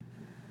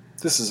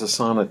This is a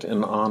sonnet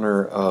in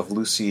honor of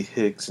Lucy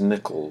Higgs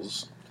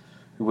Nichols,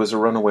 who was a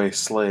runaway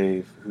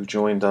slave who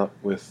joined up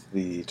with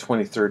the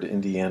 23rd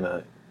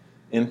Indiana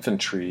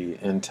Infantry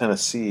in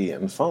Tennessee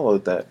and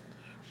followed that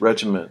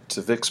regiment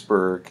to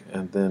Vicksburg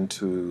and then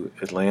to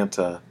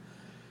Atlanta,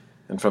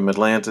 and from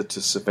Atlanta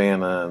to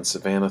Savannah, and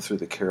Savannah through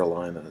the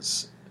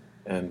Carolinas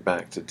and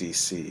back to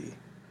D.C.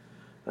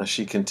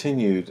 She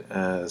continued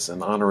as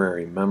an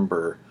honorary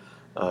member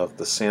of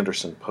the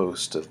Sanderson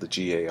Post of the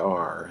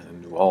GAR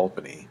in New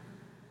Albany.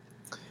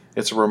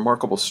 It's a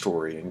remarkable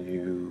story, and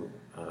you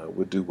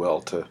would do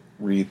well to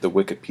read the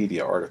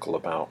Wikipedia article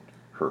about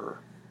her.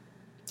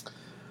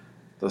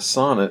 The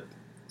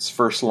sonnet's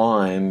first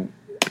line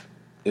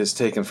is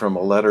taken from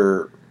a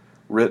letter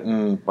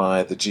written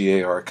by the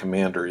GAR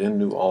commander in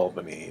New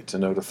Albany to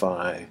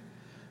notify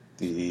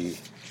the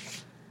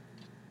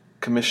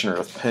commissioner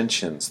of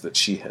pensions that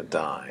she had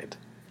died.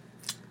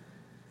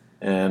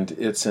 And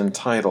it's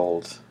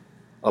entitled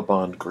A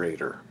Bond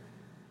Greater.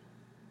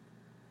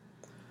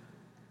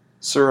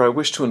 Sir, I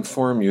wish to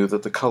inform you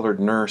that the colored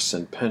nurse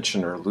and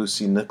pensioner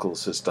Lucy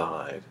Nichols has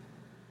died,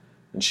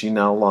 and she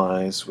now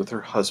lies with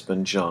her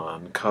husband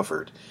John,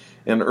 covered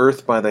in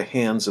earth by the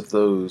hands of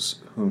those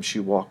whom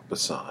she walked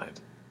beside.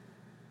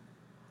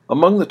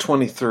 Among the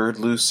 23rd,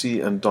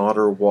 Lucy and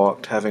daughter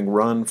walked, having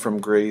run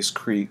from Gray's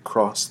Creek,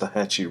 crossed the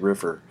Hatchie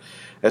River.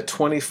 At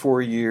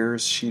 24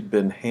 years she'd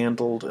been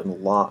handled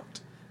and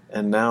locked,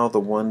 and now the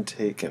one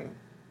taken,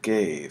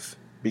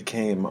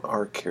 became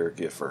our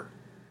caregiver.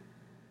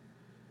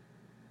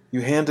 You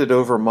handed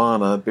over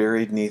Mana,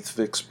 buried neath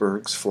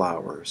Vicksburg's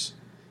flowers,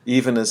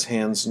 even as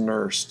hands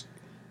nursed,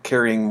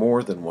 carrying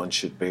more than one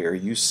should bear.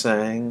 You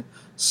sang,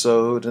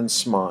 sewed, and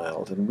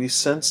smiled, and we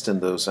sensed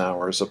in those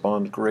hours a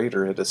bond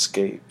greater had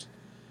escaped.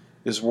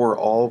 Is war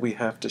all we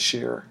have to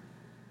share?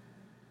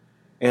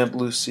 Aunt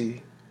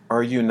Lucy,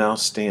 are you now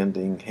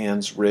standing,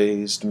 hands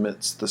raised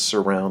midst the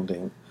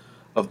surrounding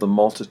of the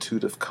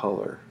multitude of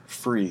color,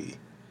 free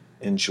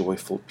in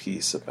joyful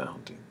peace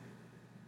abounding?